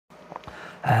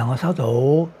我收到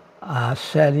阿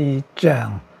Shelly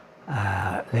張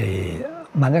嚟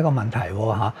問一個問題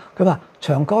喎嚇，佢話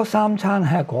祥哥三餐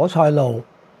吃果菜露，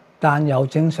但又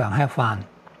正常吃飯，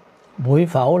會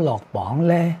否落磅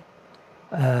咧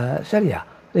？Shelly 啊，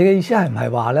你嘅意思係唔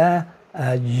係話咧？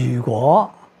如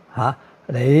果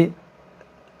你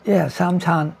一日三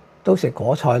餐都食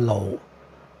果菜露，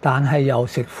但係又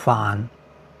食飯，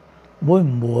會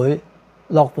唔會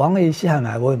落磅嘅意思係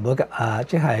咪會唔會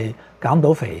即係減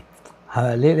到肥？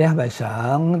係咪你係咪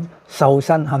想瘦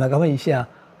身？係咪咁嘅意思啊？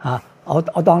嚇，我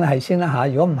當你係先啦嚇。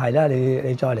如果唔係咧，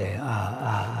你再嚟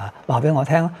話俾我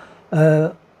聽。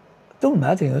都唔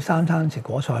係一定要三餐食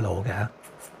果菜露嘅。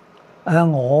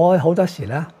我好多時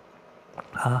咧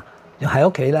又喺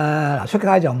屋企啦，嗱出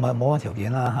街就冇乜條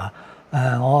件啦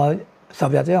嚇。我10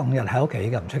日都有5日喺屋企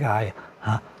嘅，唔出街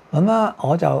嚇。咁啊，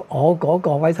我嗰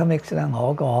個 Vitamix 咧，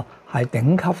我嗰個係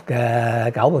頂級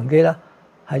嘅攪拌機啦，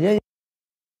係一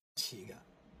次嘅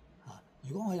嚇。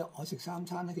如果我食三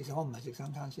餐咧，其實我唔係食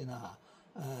三餐先啦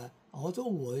嚇。我都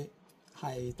會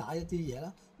係打一啲嘢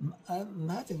啦，唔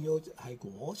係一定要係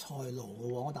果菜露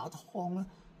嘅喎。我打湯啦，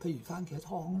譬如番茄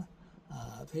湯啦，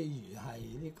譬如係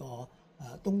呢個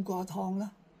冬瓜湯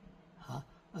啦嚇，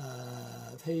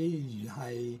譬如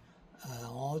係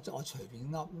我隨便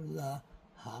噏啦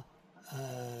嚇，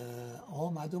我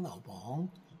買到牛蒡，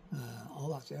我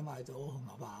或者買到紅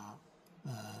蘿蔔，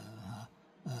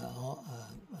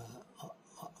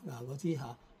嗰啲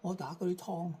嚇，我打嗰啲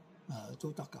湯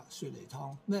都得㗎，雪梨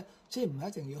湯咩，即係唔係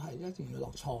一定要落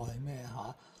菜咩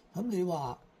嚇？咁你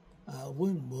話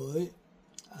會唔會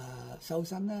瘦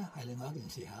身咧？係另外一件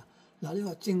事嚇。嗱，呢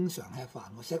個正常吃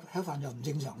飯，食飯就唔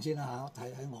正常先啦嚇。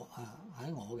睇喺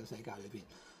我嘅世界裏邊，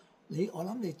我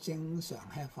諗你正常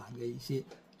吃飯嘅意思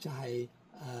就係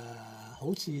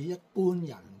好似一般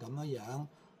人咁樣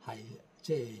係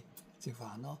即係食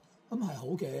飯咯。咁係好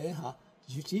嘅嚇。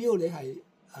只要你係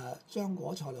將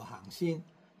果菜露行先，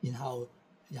然後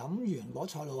飲完果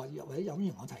菜露或者飲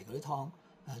完我提嗰啲湯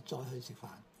再去食飯。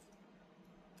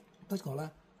不過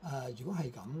咧如果係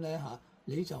咁咧嚇，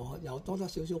你就有多少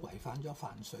少違反咗飯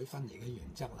水分離嘅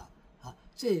原則啦嚇。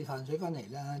即係飯水分離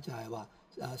咧，就係話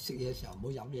食嘢嘅時候唔好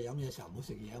飲嘢，飲嘢嘅時候唔好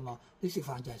食嘢啊嘛。你食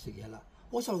飯就係食嘢啦。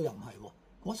果菜露又唔係喎，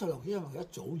果菜露因為佢一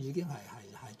早已經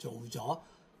係做咗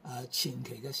前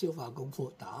期嘅消化功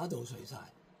夫，打到碎晒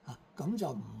嚇，咁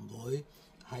就唔會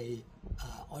係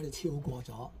我哋跳過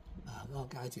咗嗰個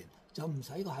階段，就唔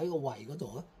使喺個胃嗰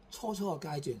度咧。初個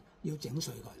階段要整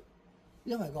碎佢，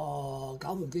因為個攪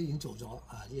拌機已經做咗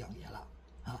呢樣嘢啦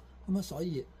嚇。咁啊，所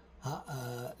以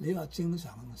你話正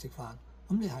常食飯，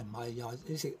咁你係唔係又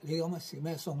你咁食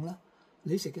咩餸咧？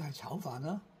你食嘅係炒飯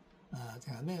啦，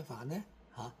定係咩飯咧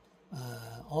嚇？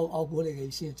我估你嘅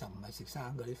意思就唔係食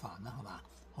生嗰啲飯啦，係嘛？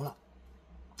好啦，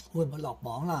會唔會落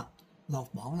磅啦？落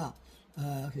磅啦！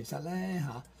其實咧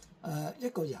一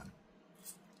個人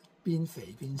變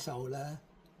肥變瘦咧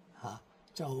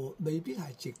就未必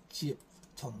係直接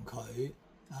同佢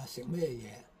食咩嘢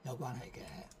有關係嘅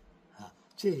嚇。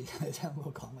即係你聽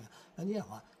我講嘅，有啲人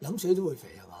話飲水都會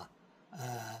肥係嘛？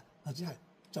或者係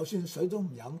就算水都唔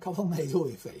飲，吸空氣都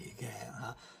會肥嘅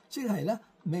嚇。即係咧，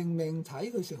明明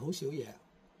睇佢食好少嘢，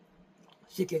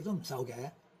食極都唔瘦嘅，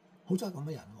好多係咁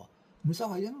嘅人喎。唔瘦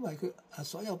係因為佢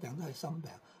所有病都係心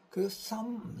病，佢個心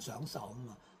唔想瘦啊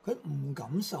嘛，佢唔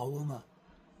敢瘦啊嘛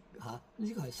嚇。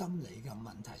呢個係心理嘅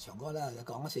問題。祥哥咧就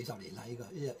講咗40年啦，呢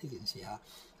件事嚇，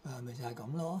咪就係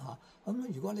咁咯嚇。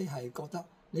咁如果你係覺得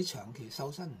你長期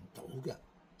瘦身唔到嘅，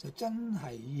就真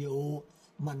係要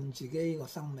問自己個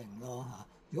生命咯嚇。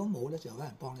如果冇咧，就有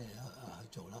人幫你去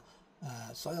做咯。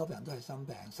所有病都係心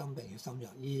病，心病要心藥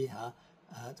醫嚇。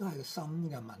都係個心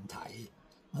嘅問題。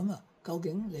咁究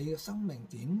竟你嘅生命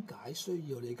點解需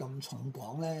要你咁重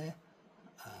磅咧？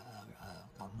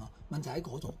咁咯，問題喺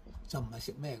嗰度，就唔係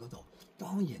食咩嗰度。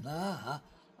當然啦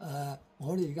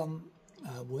我哋咁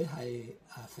會係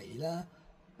肥啦。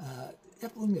一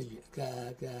般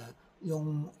嘅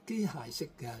用機械式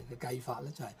嘅計法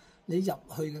咧，就係你入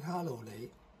去嘅卡路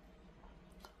里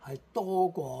係多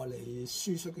過你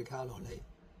輸出嘅卡路里，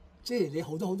即係你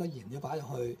好多鹽要擺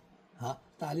入去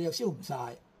但係你又燒唔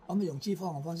晒，咁你用脂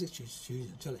肪嘅方式儲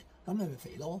存出嚟，咁你咪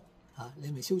肥咯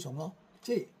你咪消重咯。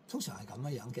即係通常係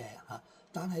咁樣嘅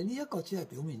但係呢一個只係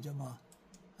表面啫嘛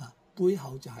背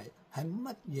後就係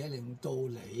乜嘢令到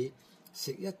你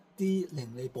食一啲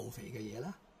令你暴肥嘅嘢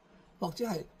啦？或者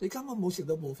係你根本冇食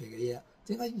到暴肥嘅嘢，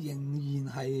點解仍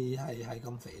然係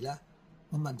咁肥咧？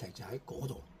個問題就喺嗰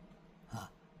度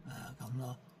咁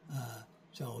咯。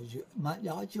就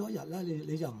有朝一日咧，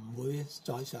你就唔會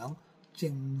再想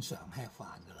正常吃飯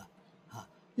噶啦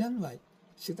因為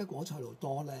食得果菜露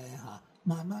多咧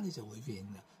慢慢你就會變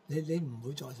嘅。你唔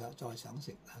會再想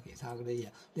食其他嗰啲嘢，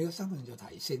你個生命就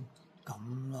提升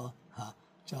咁咯嚇。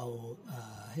就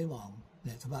希望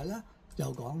同埋咧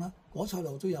又講啦，果菜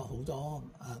露都有好多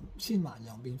千萬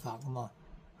樣變化噶嘛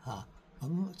嚇。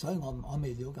咁所以我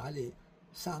未了解你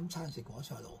3餐食果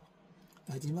菜露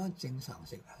係點樣正常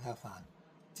食飯，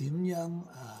點樣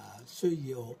需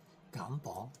要減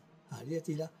磅呢一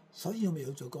啲咧，所以我咪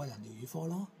要做個人療愈科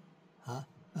咯嚇。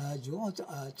如果我就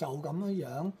咁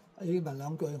樣，你問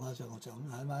兩句我就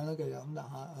係咪咧？佢咁啦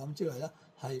嚇咁之類咧，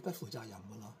係不負責任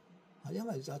噶咯。因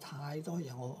為就太多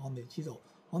嘢我未知道，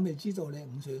我未知道你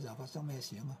5歲嘅時候發生咩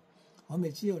事啊嘛，我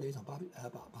未知道你同爸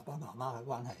爸媽媽嘅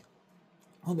關係，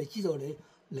我未知道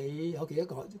你有幾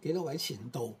多位前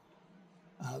度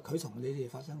佢同你哋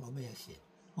發生過咩事，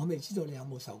我未知道你有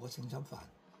冇受過性侵犯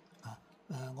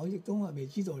我亦都未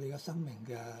知道你嘅生命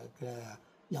嘅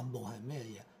任務係咩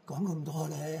嘢。講咁多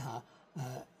咧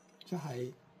即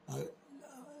係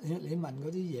你問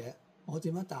嗰啲嘢，我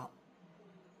點樣答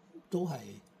都係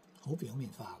好表面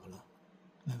化噶咯，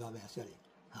明白未啊 ，Sally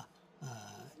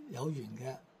有緣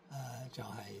嘅就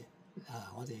係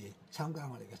我哋參加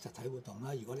我哋嘅實體活動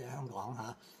啦。如果你喺香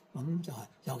港咁就係，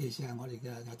尤其是係我哋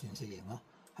嘅斷食營咯。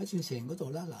喺斷食營嗰度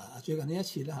咧最近呢一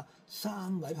次咧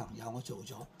3位朋友我做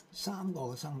咗3個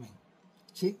嘅生命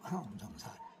即刻唔同晒，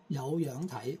有樣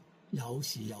睇，有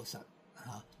事有實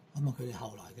咁佢哋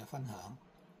後來嘅分享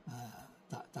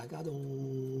大家都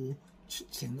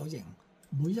成咗營，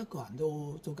每一個人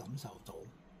都感受到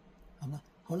咁啦。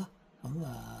好啦，咁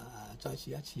再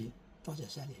試一次，多謝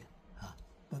Sally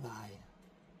拜拜。